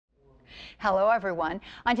Hello everyone.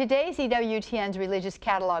 On today's EWTN's Religious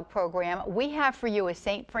Catalog program, we have for you a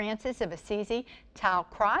St. Francis of Assisi tile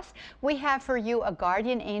cross. We have for you a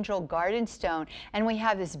guardian angel garden stone, and we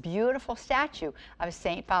have this beautiful statue of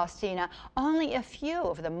St. Faustina. Only a few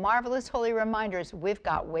of the marvelous holy reminders we've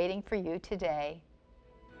got waiting for you today.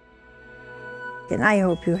 And I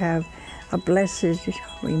hope you have a blessed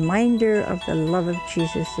reminder of the love of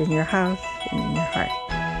Jesus in your house and in your heart.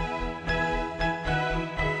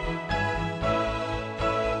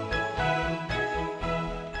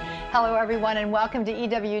 Hello everyone, and welcome to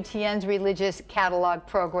EWTN's Religious Catalog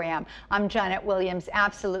program. I'm Janet Williams,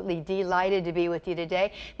 absolutely delighted to be with you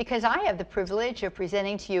today because I have the privilege of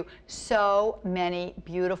presenting to you so many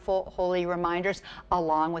beautiful holy reminders,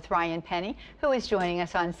 along with Ryan Penny, who is joining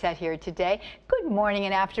us on set here today. Good morning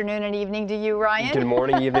and afternoon and evening to you, Ryan. Good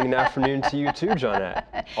morning, evening, and afternoon to you too, Janet.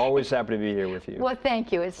 Always happy to be here with you. Well,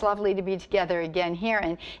 thank you. It's lovely to be together again here.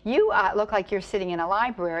 And you look like you're sitting in a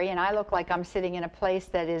library, and I look like I'm sitting in a place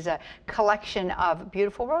that is a collection of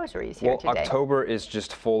beautiful rosaries here today. October is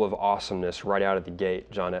just full of awesomeness right out of the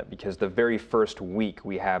gate, Janet, because the very first week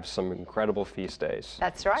we have some incredible feast days.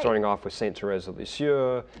 That's right. Starting off with Saint Therese of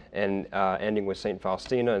Lisieux and ending with Saint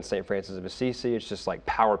Faustina and Saint Francis of Assisi. It's just like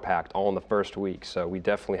power-packed all in the first week. So we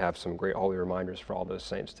definitely have some great holy reminders for all those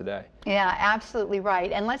saints today. Yeah, absolutely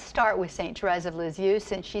right. And let's start with Saint Therese of Lisieux,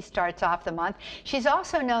 since she starts off the month. She's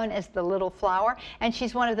also known as the Little Flower, and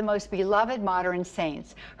she's one of the most beloved modern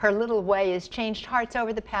saints. Her little way has changed hearts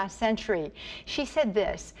over the past century. She said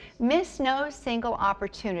this: "Miss no single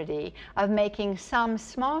opportunity of making some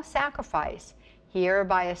small sacrifice, here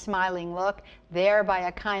by a smiling look, there by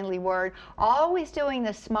a kindly word, always doing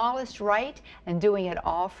the smallest right and doing it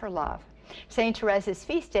all for love." St. Therese's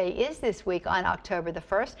feast day is this week on October the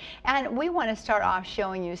 1st, and we want to start off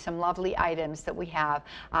showing you some lovely items that we have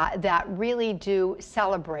that really do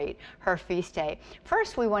celebrate her feast day.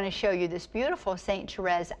 First, we want to show you this beautiful St.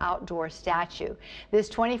 Therese outdoor statue. This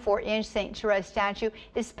 24-inch St. Therese statue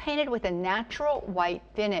is painted with a natural white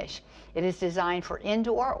finish. It is designed for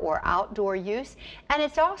indoor or outdoor use, and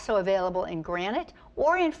it's also available in granite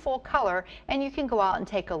or in full color, and you can go out and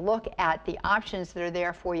take a look at the options that are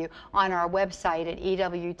there for you on our website at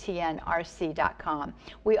EWTNRC.com.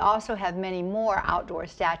 We also have many more outdoor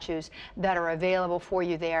statues that are available for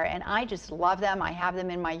you there, and I just love them. I have them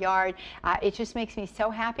in my yard. It just makes me so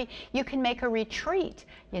happy. You can make a retreat,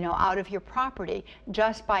 out of your property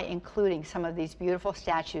just by including some of these beautiful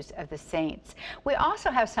statues of the saints. We also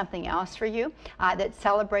have something else for you that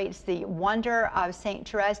celebrates the wonder of St.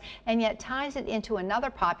 Therese and yet ties it into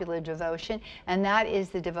another popular devotion, and that is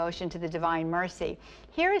the devotion to the Divine Mercy.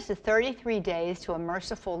 Here is the 33 Days to a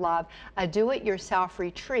Merciful Love, a do-it-yourself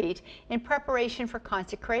retreat in preparation for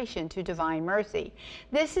consecration to Divine Mercy.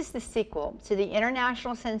 This is the sequel to the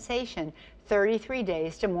international sensation 33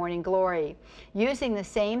 Days to Morning Glory. Using the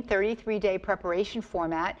same 33-day preparation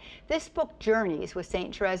format, this book journeys with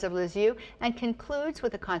St. Therese of Lisieux and concludes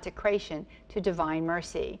with a consecration to Divine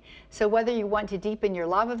Mercy. So whether you want to deepen your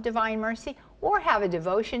love of Divine Mercy or have a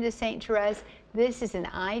devotion to St. Therese, this is an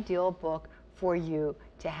ideal book for you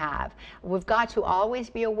to have. We've got to always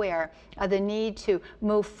be aware of the need to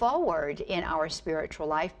move forward in our spiritual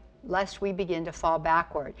life, lest we begin to fall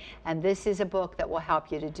backward. And this is a book that will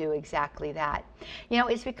help you to do exactly that.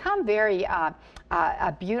 It's become very a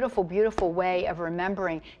beautiful, beautiful way of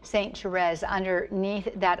remembering St. Therese. Underneath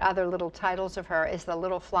that other little titles of her is the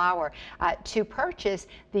Little Flower, to purchase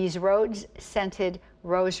these rose-scented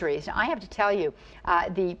rosaries. Now, I have to tell you,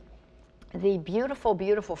 the beautiful,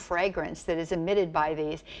 beautiful fragrance that is emitted by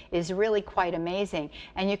these is really quite amazing.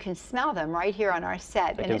 And you can smell them right here on our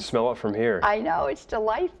set. I can smell it from here. I know, it's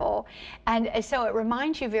delightful. And so it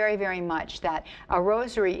reminds you very, very much that a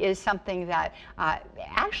rosary is something that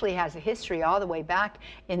actually has a history all the way back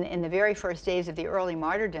in the very first days of the early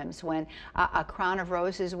martyrdoms, when a crown of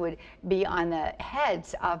roses would be on the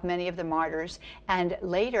heads of many of the martyrs. And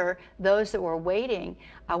later, those that were awaiting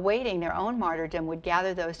their own martyrdom would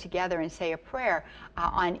gather those together and say a prayer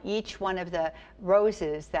on each one of the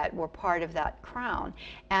roses that were part of that crown.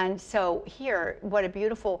 And so here, what a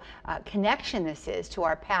beautiful connection this is to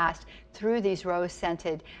our past through these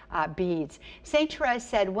rose-scented beads. St. Therese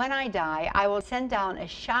said, "When I die, I will send down a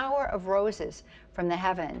shower of roses from the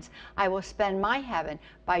heavens. I will spend my heaven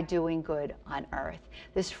by doing good on earth."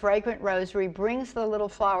 This fragrant rosary brings the Little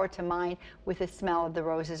Flower to mind with the smell of the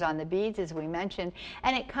roses on the beads, as we mentioned,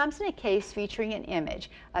 and it comes in a case featuring an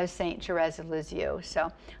image of St. Therese of Lisieux.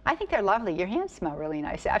 So I think they're lovely. Your hands smell really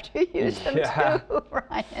nice after you use them too,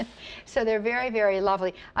 Ryan. So they're very, very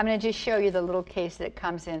lovely. I'm going to just show you the little case that it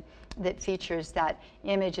comes in that features that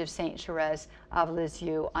image of Saint Therese of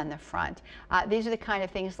Lisieux on the front. These are the kind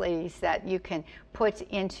of things, ladies, that you can put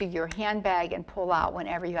into your handbag and pull out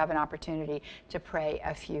whenever you have an opportunity to pray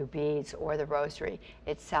a few beads or the rosary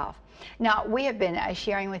itself. Now, we have been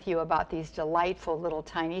sharing with you about these delightful little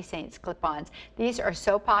tiny saints clip-ons. These are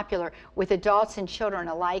so popular with adults and children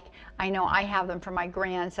alike. I know I have them for my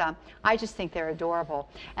grands. I just think they're adorable.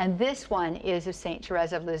 And this one is of Saint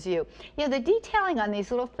Therese of Lisieux. You know, the detailing on these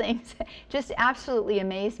little things just absolutely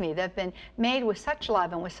amaze me. They've been made with such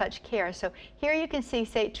love and with such care. So here you can see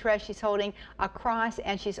Saint Therese. She's holding a cross,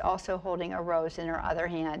 and she's also holding a rose in her other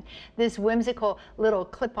hand. This whimsical little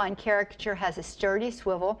clip-on caricature has a sturdy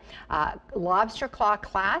swivel, lobster claw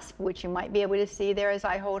clasp, which you might be able to see there as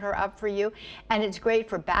I hold her up for you. And it's great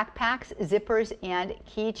for backpacks, zippers, and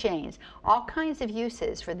keychains. All kinds of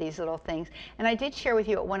uses for these little things. And I did share with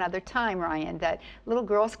you at one other time, Ryan, that little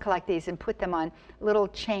girls collect these and put them on little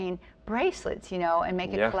chain bracelets, you know, and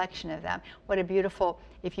make a collection of them. What a beautiful,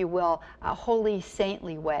 if you will, holy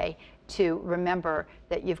saintly way to remember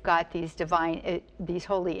that you've got these divine, these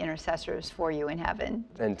holy intercessors for you in heaven.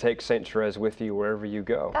 And take Saint Therese with you wherever you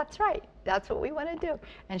go. That's right. That's what we want to do.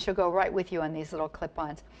 And she'll go right with you on these little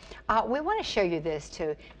clip-ons. We want to show you this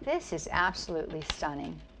too. This is absolutely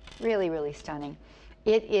stunning. Really, really stunning.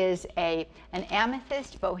 It is an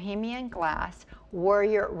amethyst bohemian glass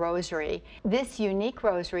warrior rosary. This unique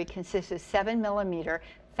rosary consists of 7mm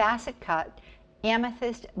facet cut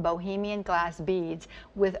amethyst bohemian glass beads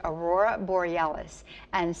with aurora borealis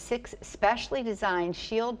and 6 specially designed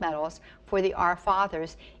shield medals for the Our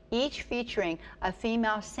Fathers, each featuring a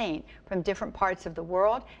female saint from different parts of the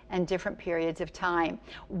world and different periods of time.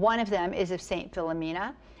 One of them is of Saint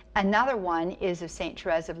Philomena. Another one is of Saint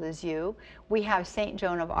Therese of Lisieux. We have Saint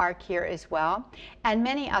Joan of Arc here as well, and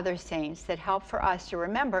many other saints that help for us to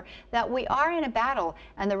remember that we are in a battle,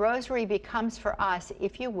 and the rosary becomes for us,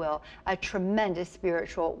 if you will, a tremendous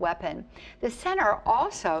spiritual weapon. The center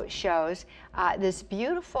also shows this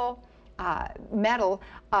beautiful medal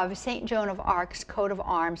of Saint Joan of Arc's coat of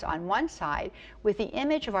arms on one side, with the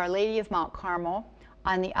image of Our Lady of Mount Carmel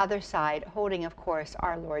on the other side, holding, of course,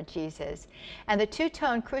 our Lord Jesus. And the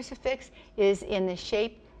two-tone crucifix is in the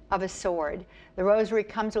shape of a sword. The rosary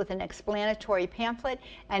comes with an explanatory pamphlet,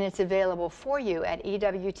 and it's available for you at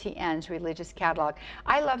EWTN's religious catalog.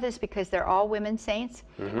 I love this because they're all women saints.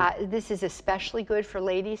 This is especially good for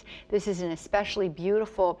ladies. This is an especially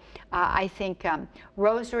beautiful, I think,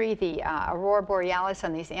 rosary. The aurora borealis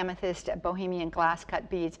on these amethyst bohemian glass cut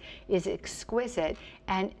beads is exquisite.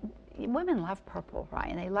 And women love purple,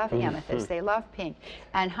 Ryan. They love amethyst. They love pink.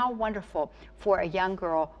 And how wonderful for a young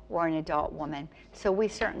girl or an adult woman. So we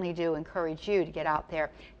certainly do encourage you to get out there,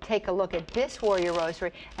 take a look at this warrior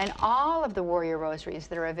rosary and all of the warrior rosaries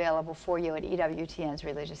that are available for you at EWTN's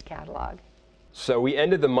religious catalog. So we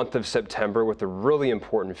ended the month of September with a really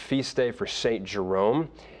important feast day for Saint Jerome.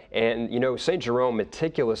 And you know, Saint Jerome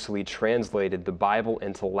meticulously translated the Bible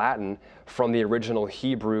into Latin from the original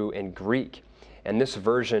Hebrew and Greek. And this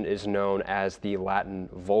version is known as the Latin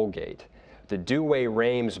Vulgate. The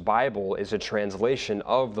Douay-Rheims Bible is a translation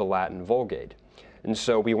of the Latin Vulgate. And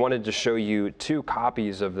so we wanted to show you 2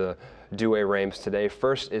 copies of the Douay-Rheims today.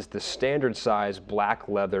 First is the standard size black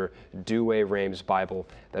leather Douay-Rheims Bible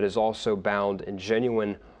that is also bound in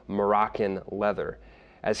genuine Moroccan leather.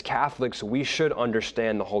 As Catholics, we should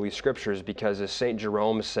understand the Holy Scriptures because, as St.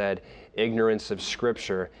 Jerome said, ignorance of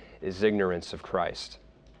Scripture is ignorance of Christ.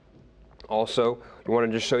 Also, we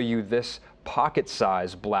wanted to show you this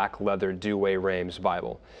pocket-sized black leather Douay-Rheims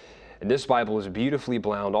Bible. And this Bible is beautifully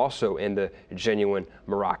bound also in the genuine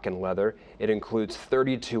Moroccan leather. It includes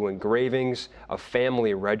 32 engravings, a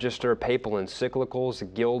family register, papal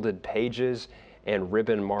encyclicals, gilded pages, and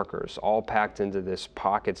ribbon markers, all packed into this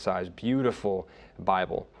pocket-sized, beautiful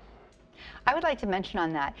Bible. I would like to mention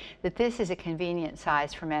on that this is a convenient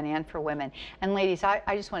size for men and for women. And ladies, I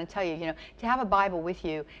just want to tell you, to have a Bible with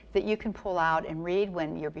you that you can pull out and read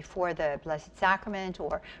when you're before the Blessed Sacrament,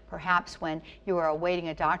 or perhaps when you are awaiting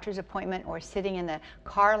a doctor's appointment or sitting in the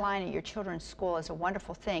car line at your children's school, is a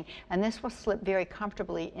wonderful thing. And this will slip very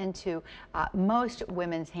comfortably into most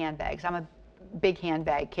women's handbags. I'm a big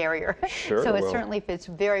handbag carrier, sure, so it certainly fits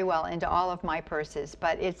very well into all of my purses,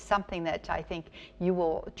 but it's something that I think you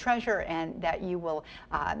will treasure and that you will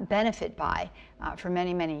benefit by for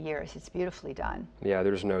many, many years. It's beautifully done. Yeah,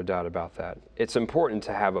 there's no doubt about that. It's important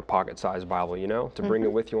to have a pocket-sized Bible, to bring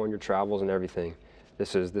it with you on your travels and everything.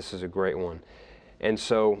 This is a great one. And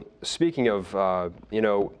so, speaking of,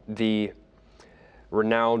 the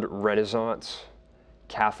renowned Renaissance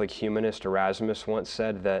Catholic humanist Erasmus once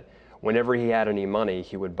said that whenever he had any money,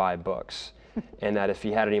 he would buy books. and that if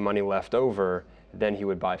he had any money left over, then he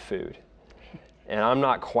would buy food. And I'm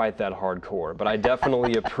not quite that hardcore, but I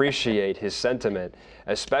definitely appreciate his sentiment,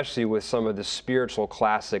 especially with some of the spiritual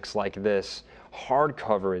classics like this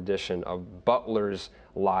hardcover edition of Butler's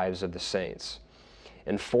Lives of the Saints.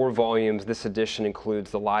 In 4 volumes, this edition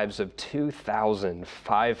includes the lives of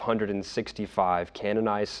 2,565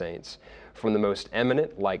 canonized saints, from the most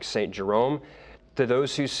eminent, like St. Jerome, to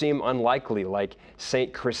those who seem unlikely, like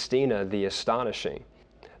St. Christina the Astonishing.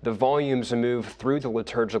 The volumes move through the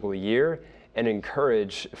liturgical year and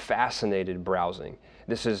encourage fascinated browsing.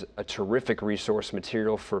 This is a terrific resource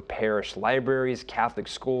material for parish libraries, Catholic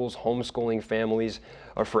schools, homeschooling families,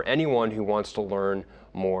 or for anyone who wants to learn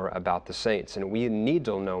more about the saints. And we need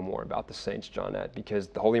to know more about the saints, Johnette, because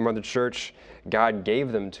the Holy Mother Church, God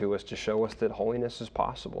gave them to us to show us that holiness is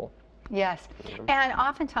possible. Yes, and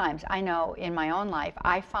oftentimes, I know in my own life,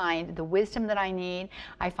 I find the wisdom that I need,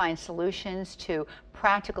 I find solutions to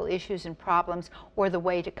practical issues and problems, or the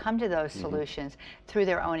way to come to those solutions through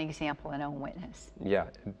their own example and own witness. Yeah,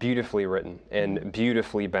 beautifully written and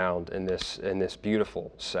beautifully bound in this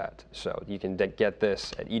beautiful set. So you can get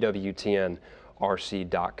this at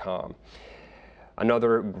EWTNRC.com.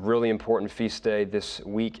 Another really important feast day this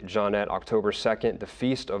week, Johnette, October 2nd, the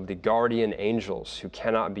Feast of the Guardian Angels, who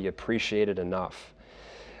cannot be appreciated enough.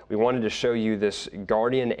 We wanted to show you this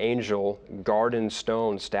guardian angel garden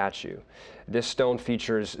stone statue. This stone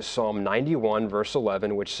features Psalm 91, verse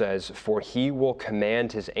 11, which says, "For he will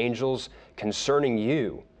command his angels concerning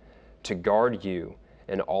you to guard you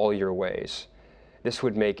in all your ways." This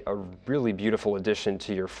would make a really beautiful addition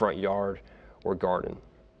to your front yard or garden.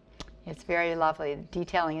 It's very lovely. The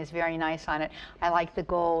detailing is very nice on it. I like the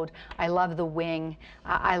gold. I love the wing.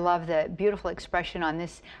 I love the beautiful expression on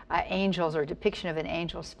this angel's, or depiction of an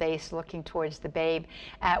angel's face looking towards the babe.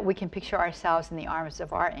 We can picture ourselves in the arms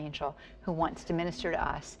of our angel who wants to minister to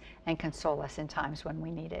us and console us in times when we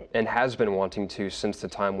need it. And has been wanting to since the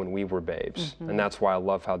time when we were babes. And that's why I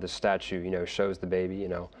love how this statue, shows the baby,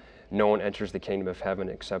 no one enters the kingdom of heaven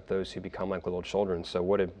except those who become like little children. So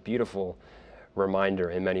what a beautiful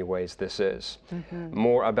reminder in many ways this is.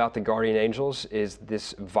 More about the guardian angels is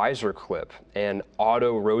this visor clip and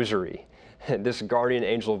auto rosary. This guardian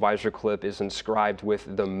angel visor clip is inscribed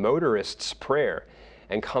with the motorist's prayer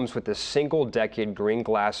and comes with a single-decade green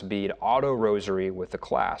glass bead auto rosary with a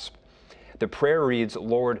clasp. The prayer reads,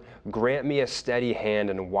 "Lord, grant me a steady hand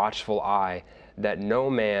and watchful eye, that no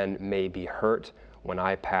man may be hurt when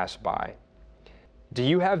I pass by." Do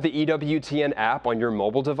you have the EWTN app on your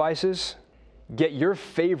mobile devices? Get your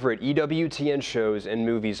favorite EWTN shows and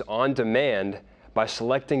movies on demand by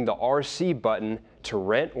selecting the RC button to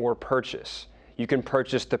rent or purchase. You can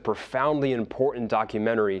purchase the profoundly important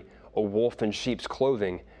documentary, A Wolf in Sheep's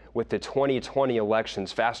Clothing. With the 2020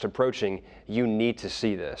 elections fast approaching, you need to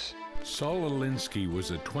see this. Saul Alinsky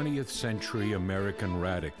was a 20th century American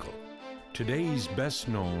radical. Today he's best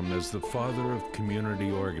known as the father of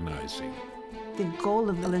community organizing. The goal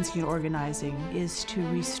of Alinsky organizing is to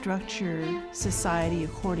restructure society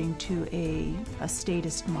according to a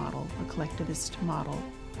statist model, a collectivist model,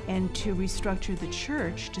 and to restructure the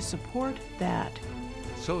church to support that.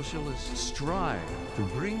 Socialists strive to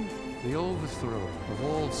bring the overthrow of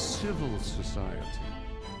all civil society.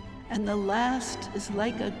 And the last is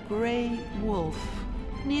like a gray wolf,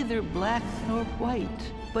 neither black nor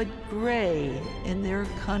white, but gray in their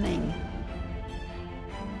cunning.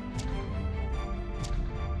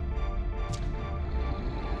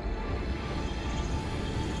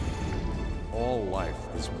 All life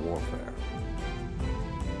is warfare.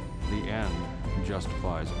 The end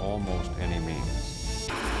justifies almost any means.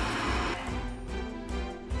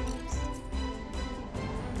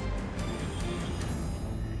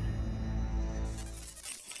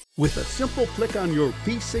 With a simple click on your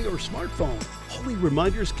PC or smartphone, holy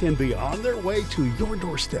reminders can be on their way to your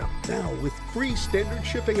doorstep. Now with free standard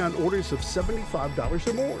shipping on orders of $75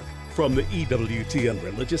 or more. From the EWTN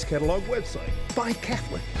Religious Catalog website, buy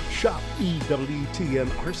Catholic. Shop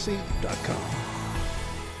EWTNRC.com.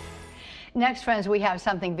 Next, friends, we have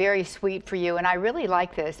something very sweet for you, and I really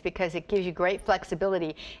like this because it gives you great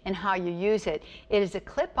flexibility in how you use it. It is a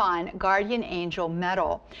clip-on Guardian Angel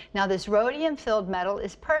medal. Now, this rhodium-filled medal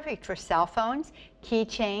is perfect for cell phones,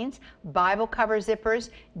 keychains, Bible cover zippers,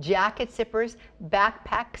 jacket zippers,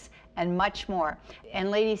 backpacks, and much more. And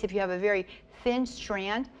ladies, if you have a very thin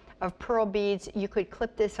strand of pearl beads, you could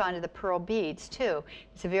clip this onto the pearl beads too.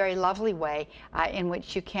 It's a very lovely way in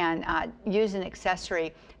which you can use an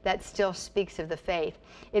accessory that still speaks of the faith.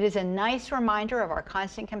 It is a nice reminder of our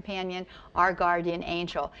constant companion, our guardian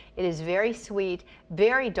angel. It is very sweet,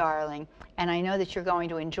 very darling, and I know that you're going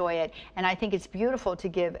to enjoy it. And I think it's beautiful to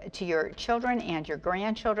give to your children and your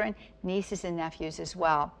grandchildren, nieces and nephews as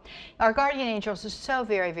well. Our guardian angels are so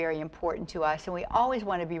very, very important to us, and we always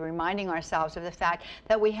want to be reminding ourselves of the fact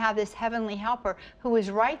that we have this heavenly helper who is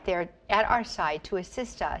right there at our side to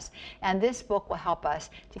assist us. And this book will help us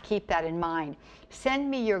to keep that in mind. Send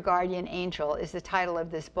Me Your Guardian Angel is the title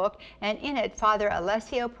of this book, and in it, Father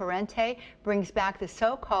Alessio Parente brings back the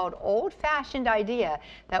so-called old-fashioned idea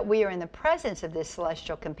that we are in the presence of this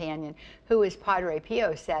celestial companion who, as Padre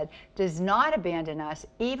Pio said, does not abandon us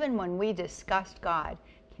even when we disgust God.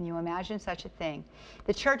 Can you imagine such a thing?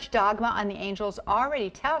 The church dogma on the angels already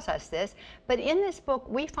tells us this, but in this book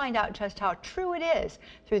we find out just how true it is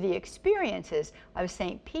through the experiences of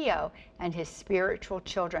St. Pio and his spiritual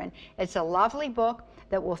children. It's a lovely book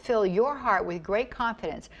that will fill your heart with great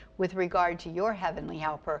confidence with regard to your heavenly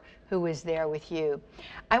helper who is there with you.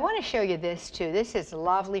 I want to show you this too. This is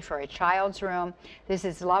lovely for a child's room. This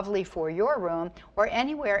is lovely for your room or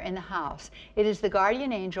anywhere in the house. It is the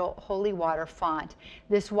Guardian Angel Holy Water Font.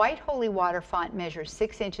 This white holy water font measures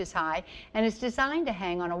 6 inches high and is designed to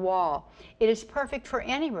hang on a wall. It is perfect for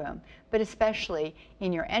any room, but especially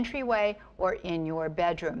in your entryway or in your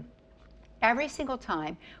bedroom. Every single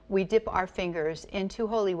time we dip our fingers into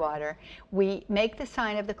holy water, we make the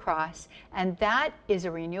sign of the cross, and that is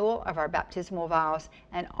a renewal of our baptismal vows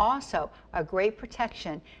and also a great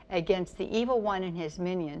protection against the evil one and his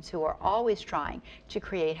minions who are always trying to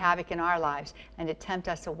create havoc in our lives and to tempt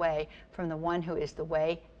us away from the one who is the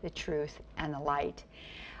way, the truth, and the light.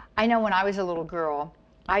 I know when I was a little girl,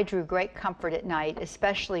 I drew great comfort at night,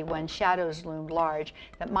 especially when shadows loomed large,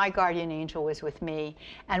 that my guardian angel was with me.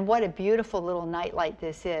 And what a beautiful little nightlight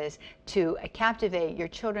this is to captivate your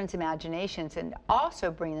children's imaginations and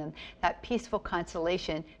also bring them that peaceful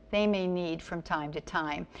consolation they may need from time to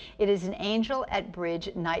time. It is an Angel at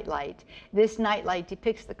Bridge nightlight. This nightlight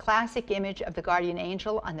depicts the classic image of the guardian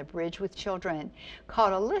angel on the bridge with children.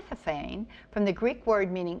 Called a lithophane, from the Greek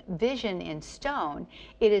word meaning vision in stone,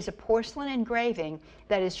 it is a porcelain engraving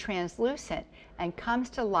that is translucent and comes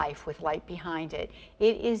to life with light behind it.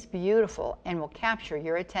 It is beautiful and will capture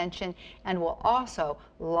your attention and will also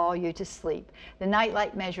lull you to sleep. The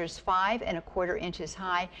nightlight measures 5 1/4 inches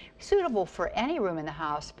high, suitable for any room in the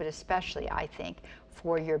house, but especially, I think,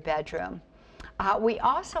 for your bedroom. We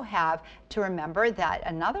also have to remember that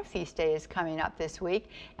another feast day is coming up this week,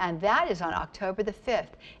 and that is on October the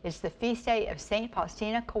 5th. It's the feast day of St.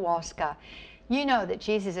 Faustina Kowalska. You know that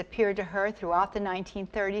Jesus appeared to her throughout the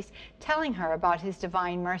 1930s, telling her about his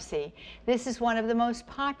divine mercy. This is one of the most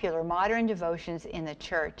popular modern devotions in the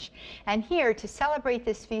church. And here, to celebrate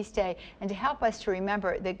this feast day and to help us to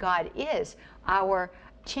remember that God is our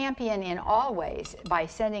champion in all ways by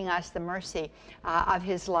sending us the mercy of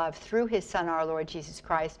his love through his Son, our Lord Jesus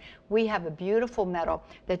Christ, we have a beautiful medal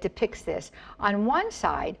that depicts this. On one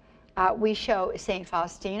side, we show St.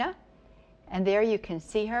 Faustina, and there you can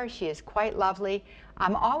see her. She is quite lovely.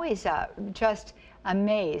 I'm always just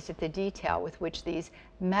amazed at the detail with which these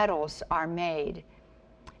medals are made.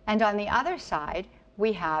 And on the other side,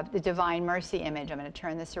 we have the Divine Mercy image. I'm going to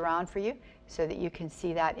turn this around for you so that you can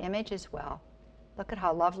see that image as well. Look at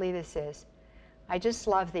how lovely this is. I just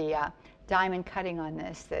love the diamond cutting on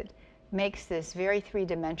this that makes this very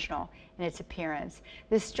three-dimensional in its appearance.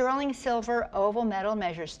 This sterling silver oval medal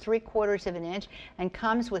measures 3/4 of an inch and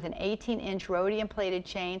comes with an 18-inch rhodium-plated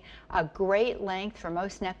chain, a great length for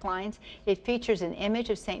most necklines. It features an image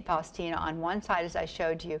of St. Faustina on one side, as I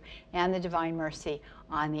showed you, and the Divine Mercy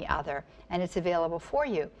on the other. And it's available for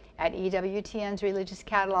you at EWTN's Religious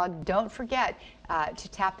Catalog. Don't forget to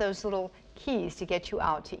tap those little keys to get you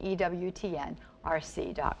out to EWTNRC.com.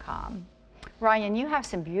 Ryan, you have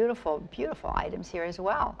some beautiful, beautiful items here as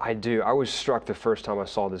well. I do. I was struck the first time I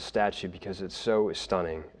saw this statue because it's so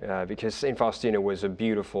stunning. Because St. Faustina was a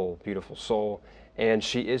beautiful, beautiful soul, and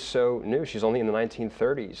she is so new. She's only in the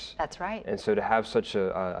 1930s. That's right. And so to have such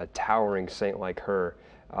a towering saint like her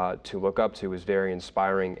to look up to is very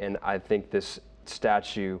inspiring, and I think this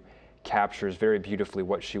statue captures very beautifully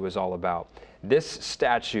what she was all about. This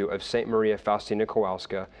statue of St. Maria Faustina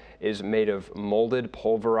Kowalska is made of molded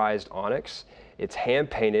pulverized onyx. It's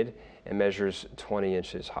hand-painted and measures 20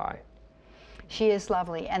 inches high. She is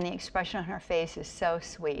lovely, and the expression on her face is so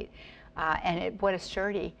sweet. And what a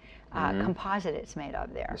sturdy composite it's made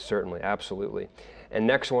of there. Certainly, absolutely. And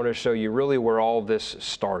next I want to show you really where all this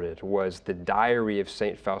started, was the diary of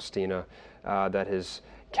St. Faustina that has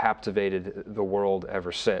captivated the world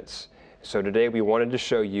ever since. So today we wanted to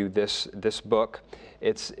show you this book.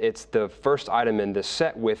 It's the first item in the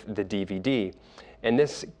set with the DVD. And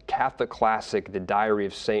this Catholic classic, The Diary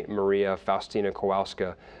of St. Maria Faustina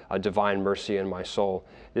Kowalska, A Divine Mercy in My Soul,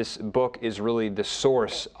 this book is really the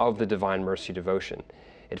source of the Divine Mercy devotion.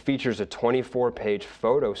 It features a 24-page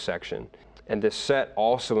photo section, and this set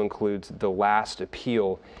also includes the Last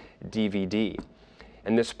Appeal DVD.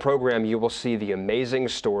 In this program, you will see the amazing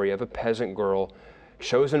story of a peasant girl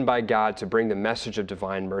chosen by God to bring the message of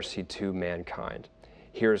divine mercy to mankind.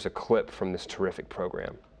 Here's a clip from this terrific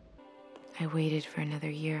program. I waited for another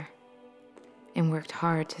year and worked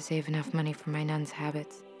hard to save enough money for my nun's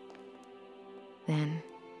habits. Then,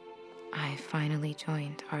 I finally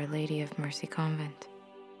joined Our Lady of Mercy Convent.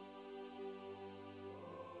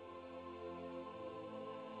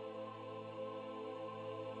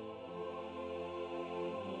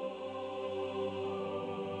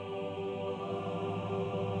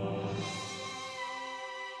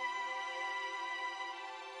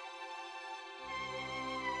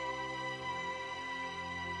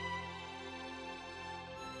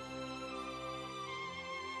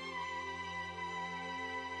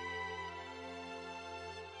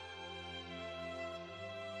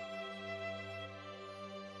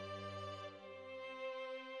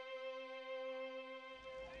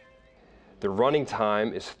 The running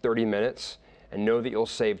time is 30 minutes, and know that you'll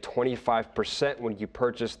save 25% when you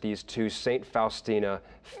purchase these two St. Faustina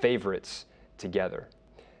favorites together.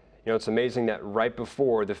 You know, it's amazing that right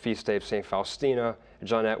before the feast day of St. Faustina,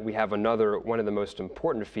 Johnette, we have one of the most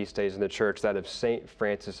important feast days in the church, that of St.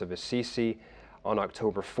 Francis of Assisi on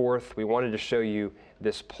October 4th. We wanted to show you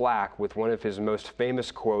this plaque with one of his most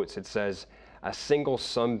famous quotes. It says, "A single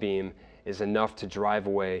sunbeam is enough to drive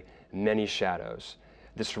away many shadows."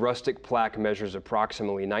 This rustic plaque measures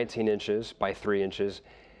approximately 19 inches by 3 inches,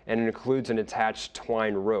 and it includes an attached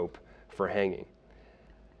twine rope for hanging.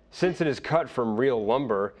 Since it is cut from real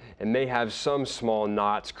lumber, it may have some small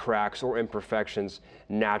knots, cracks, or imperfections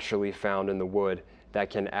naturally found in the wood that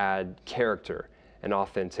can add character and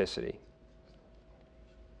authenticity.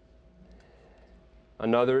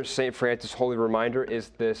 Another St. Francis holy reminder is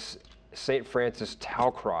this St. Francis tau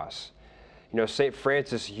cross. You know, St.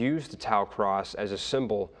 Francis used the tau cross as a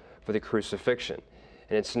symbol for the crucifixion,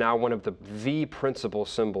 and it's now one of the principal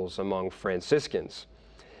symbols among Franciscans.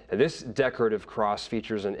 And this decorative cross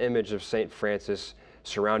features an image of St. Francis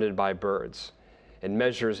surrounded by birds. It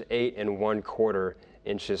measures 8 1/4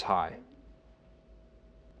 inches high.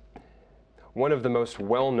 One of the most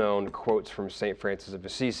well-known quotes from St. Francis of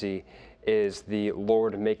Assisi is the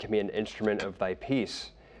 "Lord, make me an instrument of thy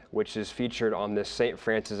peace," which is featured on this St.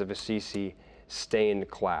 Francis of Assisi stained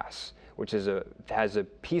glass, which has a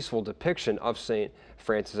peaceful depiction of St.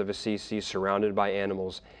 Francis of Assisi surrounded by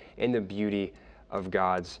animals in the beauty of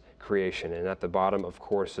God's creation. And at the bottom, of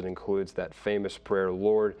course, it includes that famous prayer,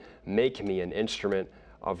 "Lord, make me an instrument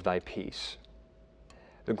of thy peace."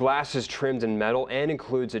 The glass is trimmed in metal and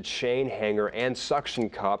includes a chain hanger and suction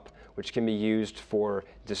cup, which can be used for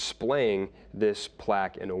displaying this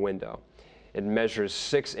plaque in a window. It measures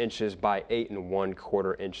 6 inches by 8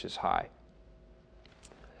 1/4 inches high.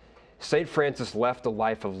 St. Francis left a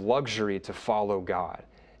life of luxury to follow God,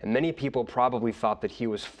 and many people probably thought that he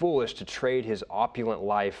was foolish to trade his opulent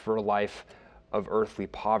life for a life of earthly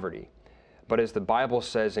poverty. But as the Bible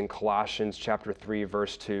says in Colossians chapter 3,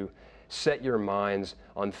 verse 2, "Set your minds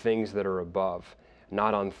on things that are above,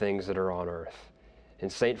 not on things that are on earth."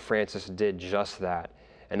 And St. Francis did just that,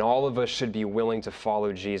 and all of us should be willing to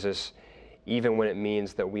follow Jesus, even when it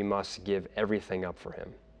means that we must give everything up for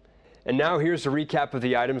him. And now here's a recap of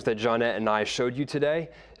the items that Johnette and I showed you today,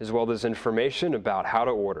 as well as information about how to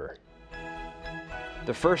order.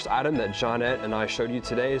 The first item that Johnette and I showed you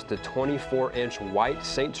today is the 24-inch white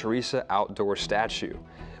St. Teresa outdoor statue,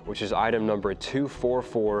 which is item number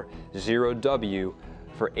 2440W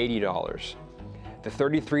for $80. The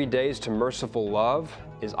 33 Days to Merciful Love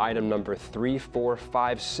is item number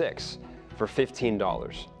 3456 for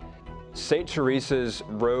 $15. St. Teresa's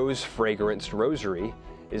Rose Fragrance Rosary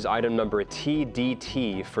is item number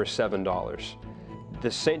TDT for $7. The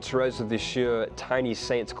St. Therese of Lisieux Tiny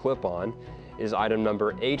Saints Clip-On is item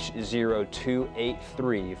number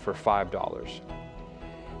H0283 for $5.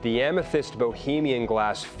 The Amethyst Bohemian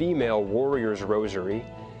Glass Female Warrior's Rosary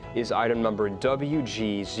is item number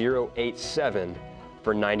WG087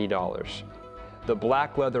 for $90. The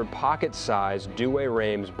Black Leather Pocket Size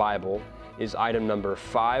Douay-Rheims Bible is item number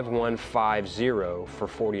 5150 for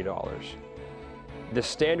 $40. The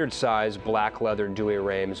Standard Size Black Leather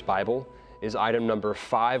Douay-Rheims Bible is item number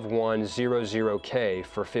 5100K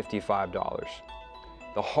for $55.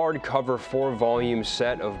 The hardcover 4-volume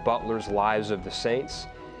set of Butler's Lives of the Saints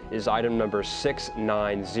is item number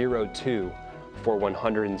 6902 for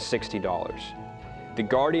 $160. The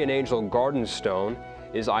Guardian Angel Garden Stone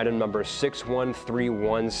is item number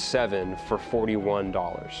 61317 for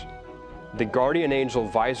 $41. The Guardian Angel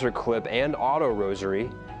Visor Clip and Auto Rosary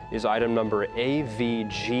is item number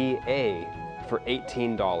AVGA for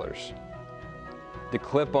 $18. The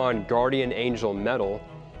clip-on Guardian Angel Medal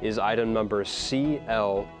is item number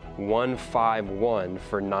CL151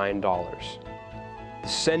 for $9. The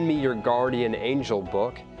Send Me Your Guardian Angel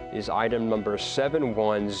book is item number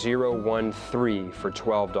 71013 for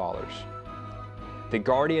 $12. The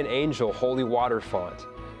Guardian Angel Holy Water Font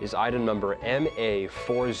is item number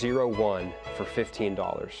MA401 for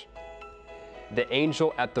 $15. The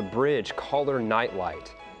Angel at the Bridge Color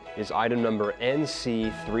Nightlight is item number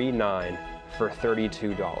NC39 for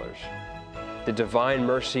 $32. The Divine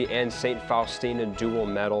Mercy and St. Faustina Dual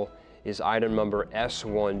Medal is item number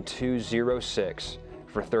S1206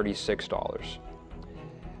 for $36.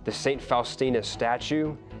 The St. Faustina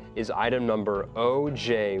statue is item number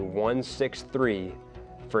OJ163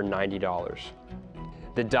 for $90.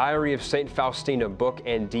 The Diary of St. Faustina book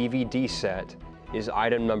and DVD set is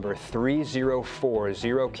item number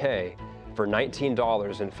 3040K for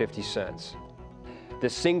 $19.50. The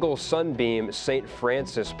single Sunbeam St.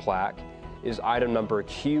 Francis plaque is item number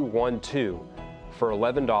Q12 for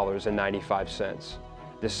 $11.95.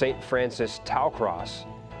 The St. Francis Tau Cross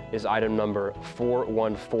is item number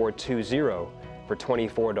 41420 for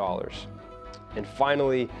 $24. And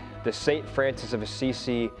finally, the St. Francis of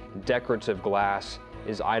Assisi decorative glass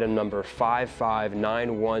is item number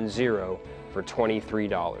 55910 for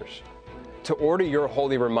 $23. To order your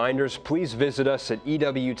holy reminders, please visit us at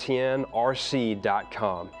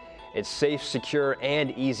EWTNRC.com. It's safe, secure,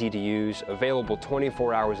 and easy to use, available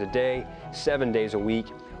 24 hours a day, 7 days a week.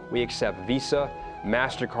 We accept Visa,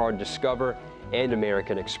 MasterCard Discover, and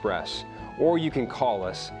American Express. Or you can call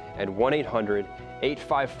us at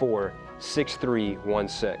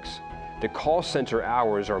 1-800-854-6316. The call center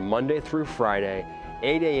hours are Monday through Friday,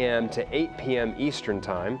 8 a.m. to 8 p.m. Eastern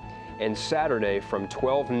Time, and Saturday from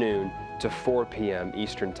 12 noon to 4 p.m.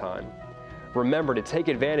 Eastern Time. Remember to take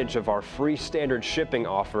advantage of our free standard shipping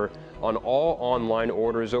offer on all online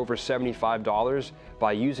orders over $75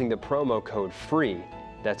 by using the promo code FREE,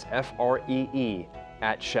 that's F-R-E-E,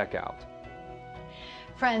 at checkout.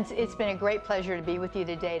 Friends, it's been a great pleasure to be with you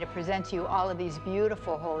today to present to you all of these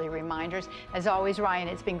beautiful holy reminders. As always, Ryan,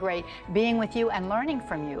 it's been great being with you and learning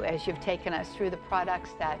from you as you've taken us through the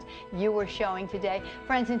products that you were showing today.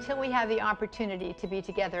 Friends, until we have the opportunity to be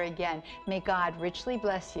together again, may God richly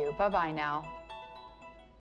bless you. Bye-bye now.